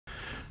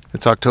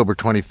It's October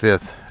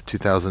 25th,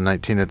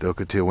 2019 at the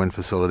Ocotillo wind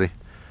facility.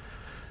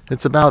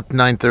 It's about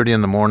 9:30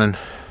 in the morning.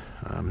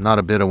 Not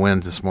a bit of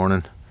wind this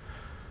morning.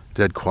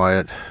 Dead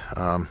quiet.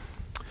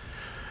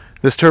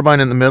 This turbine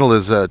in the middle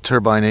is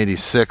turbine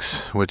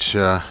 86, which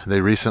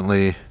they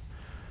recently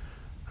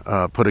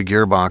put a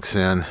gearbox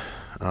in.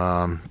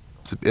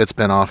 It's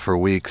been off for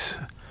weeks.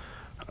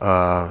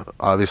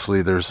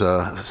 Obviously there's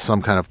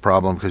some kind of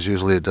problem, because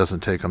usually it doesn't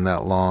take them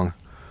that long.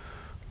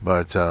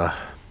 But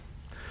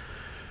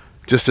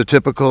just a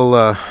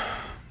typical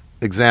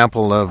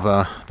example of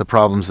the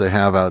problems they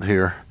have out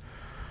here.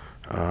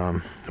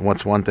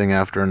 What's one thing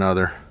after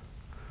another.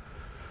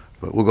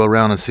 But we'll go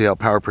around and see how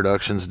power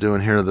production's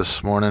doing here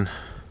this morning.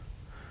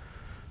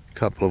 A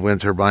couple of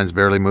wind turbines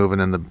barely moving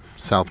in the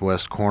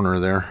southwest corner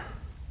there.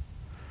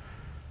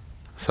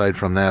 Aside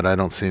from that, I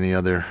don't see any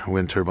other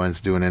wind turbines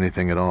doing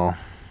anything at all.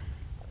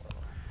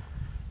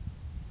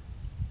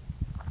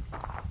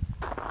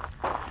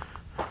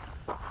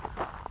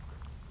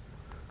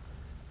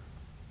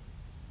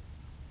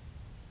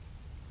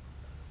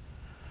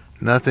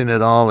 Nothing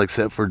at all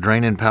except for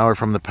draining power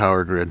from the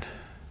power grid.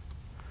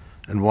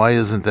 And why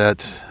isn't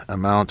that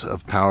amount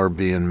of power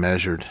being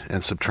measured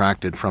and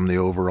subtracted from the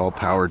overall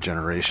power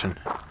generation?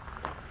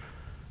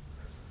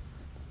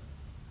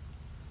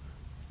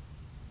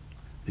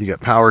 You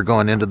got power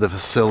going into the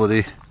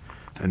facility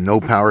and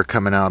no power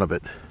coming out of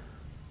it.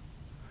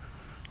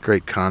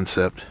 Great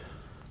concept.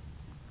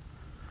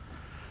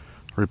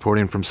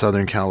 Reporting from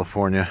Southern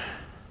California.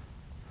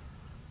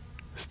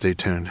 Stay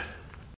tuned.